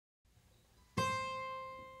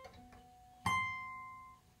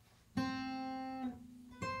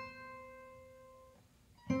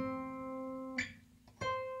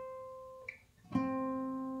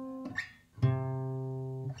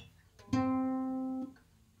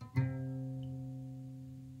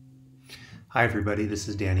Hi everybody, this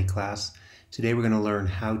is Danny Class. Today we're going to learn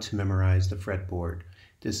how to memorize the fretboard.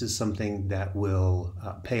 This is something that will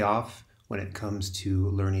pay off when it comes to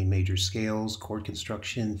learning major scales, chord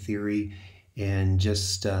construction, theory, and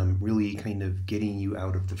just really kind of getting you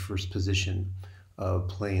out of the first position of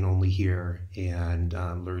playing only here and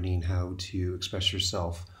learning how to express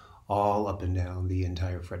yourself all up and down the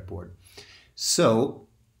entire fretboard. So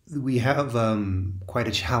we have quite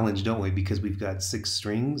a challenge, don't we? Because we've got 6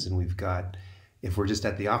 strings and we've got, if we're just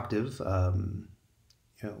at the octave,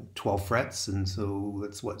 12 frets. And so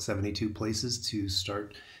that's what, 72 places to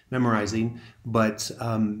start memorizing. But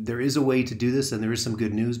there is a way to do this, and there is some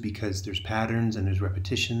good news because there's patterns and there's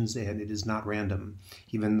repetitions, and it is not random,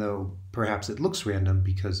 even though perhaps it looks random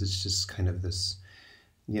because it's just kind of this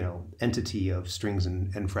entity of strings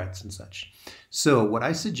and frets and such. So what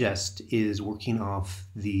I suggest is working off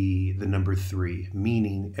the number 3,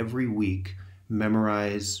 meaning every week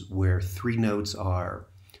memorize where 3 notes are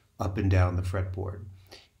up and down the fretboard.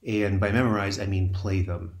 And by memorize, I mean play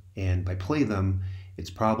them. And by play them, it's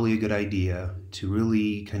probably a good idea to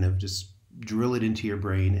really kind of just drill it into your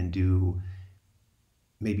brain and do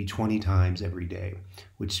maybe 20 times every day,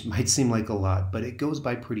 which might seem like a lot, but it goes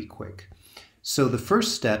by pretty quick. So the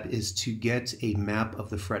first step is to get a map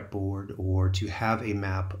of the fretboard, or to have a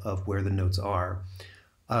map of where the notes are.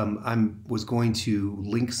 I was going to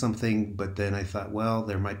link something, but then I thought, well,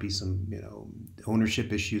 there might be some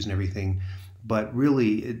ownership issues and everything. But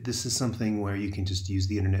really, this is something where you can just use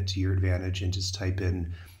the internet to your advantage and just type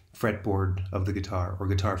in fretboard of the guitar, or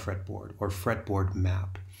guitar fretboard, or fretboard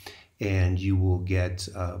map, and you will get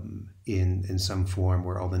in some form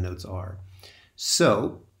where all the notes are.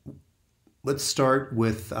 So let's start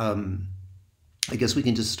with, I guess we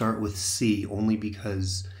can just start with C, only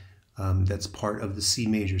because that's part of the C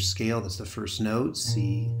major scale. That's the first note,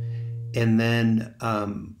 C. And then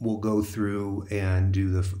we'll go through and do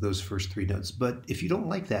those first 3 notes. But if you don't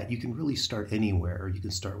like that, you can really start anywhere. You can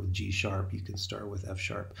start with G sharp, you can start with F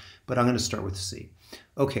sharp, but I'm going to start with C.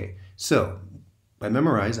 Okay, so by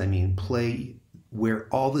memorize, I mean play where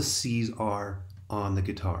all the C's are on the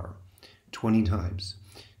guitar 20 times.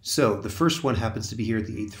 So the first one happens to be here at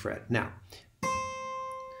the 8th fret. Now,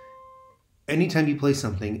 anytime you play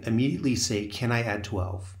something, immediately say, can I add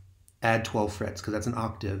 12? Add 12 frets, because that's an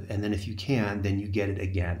octave, and then if you can, then you get it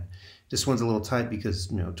again. This one's a little tight because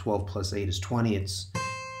 12 plus 8 is 20.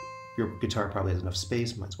 Your guitar probably has enough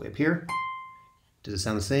space. Mine's way up here. Does it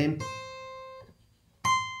sound the same?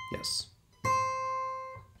 Yes.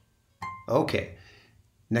 Okay.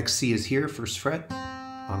 Next C is here, 1st fret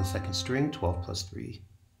on the 2nd string. 12 plus 3.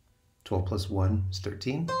 12 plus 1 is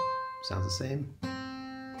 13. Sounds the same.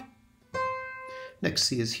 Next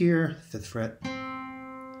C is here, 5th fret,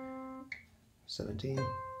 17,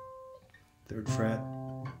 3rd fret,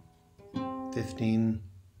 15,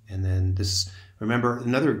 and then this, remember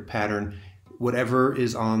another pattern, whatever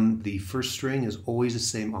is on the 1st string is always the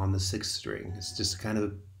same on the 6th string. It's just kind of,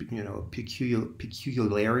 a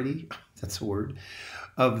peculiarity, that's a word,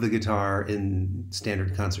 of the guitar in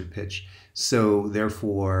standard concert pitch. So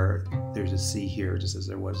therefore, there's a C here just as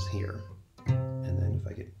there was here. And then if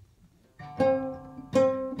I get,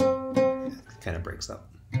 it kind of breaks up.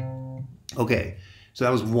 Okay, so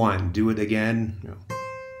that was 1. Do it again.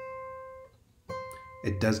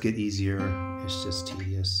 It does get easier. It's just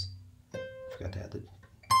tedious. Forgot to add the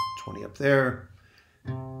 20 up there.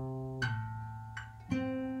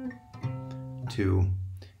 2,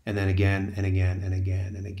 and then again and again and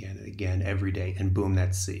again and again and again every day, and boom,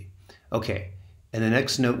 that's C. Okay, and the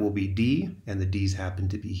next note will be D, and the D's happen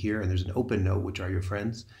to be here, and there's an open note, which are your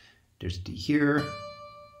friends. There's a D here.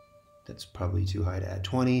 That's probably too high to add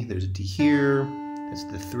 20. There's a D here. That's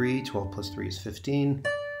the 3. 12 plus 3 is 15.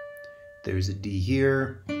 There's a D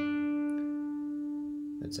here.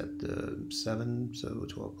 That's at the 7, so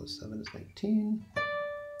 12 plus 7 is 19.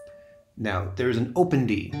 Now, there's an open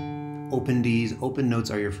D. Open Ds, open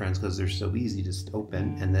notes are your friends because they're so easy, just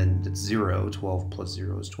open, and then it's 0. 12 plus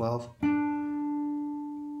 0 is 12.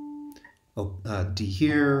 D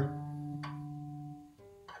here,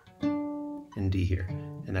 and D here,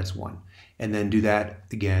 and that's 1. And then do that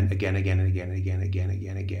again, again, again, and again, and again, again,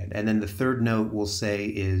 again, again. And then the 3rd note we'll say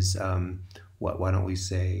is, why don't we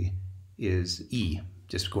say is E,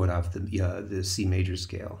 just going off the C major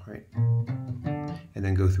scale, right? And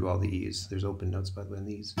then go through all the E's. There's open notes, by the way, in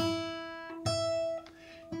these.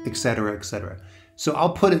 Etc., etc. So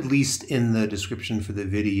I'll put, at least in the description for the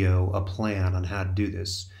video, a plan on how to do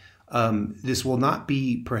this. This will not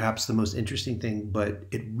be perhaps the most interesting thing, but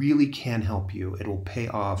it really can help you. It will pay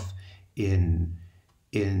off in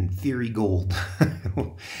theory gold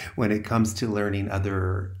when it comes to learning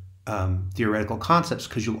other theoretical concepts,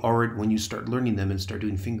 because you'll already, when you start learning them and start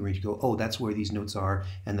doing fingering, you go, oh, that's where these notes are,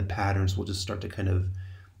 and the patterns will just start to kind of,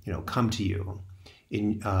 come to you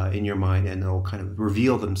in your mind, and they'll kind of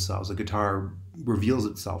reveal themselves. The guitar reveals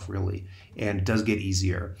itself, really, and it does get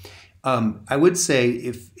easier. I would say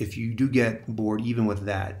if you do get bored even with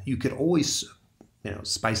that, you could always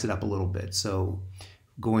spice it up a little bit. So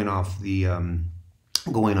going off the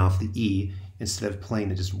E, instead of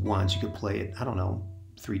playing it just once, you could play it, I don't know,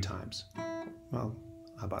 3 times. Well,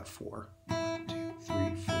 how about 4? 1, 2,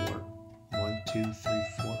 3, 4. 1, 2, 3,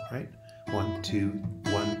 4, right? 1, 2,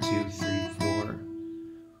 1, 2, 3, 4.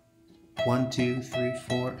 1, 2, 3,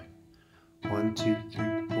 4. 1, 2,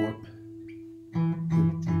 3, 4.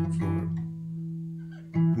 2, 3, 4.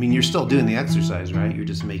 I mean, you're still doing the exercise, right? You're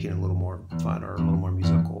just making it a little more fun or a little more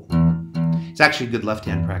musical. It's actually good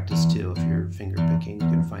left-hand practice too. If you're finger picking, you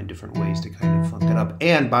can find different ways to kind of funk it up.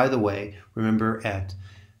 And by the way, remember at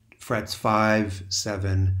frets 5,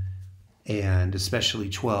 7, and especially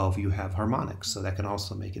 12, you have harmonics, so that can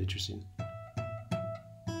also make it interesting.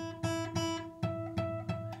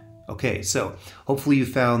 Okay, so hopefully you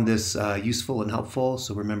found this useful and helpful.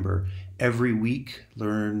 So remember, every week,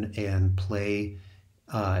 learn and play,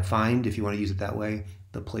 find, if you want to use it that way,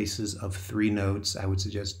 the places of 3 notes. I would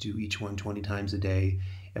suggest do each one 20 times a day.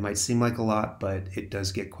 It might seem like a lot, but it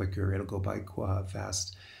does get quicker. It'll go by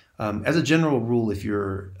fast. As a general rule, if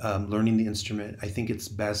you're learning the instrument, I think it's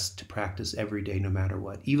best to practice every day, no matter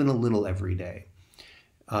what, even a little every day,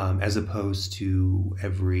 as opposed to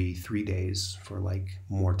every 3 days for like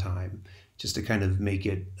more time, just to kind of make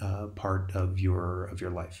it part of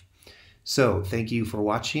your life. So thank you for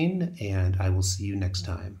watching, and I will see you next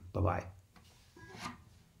time. Bye-bye.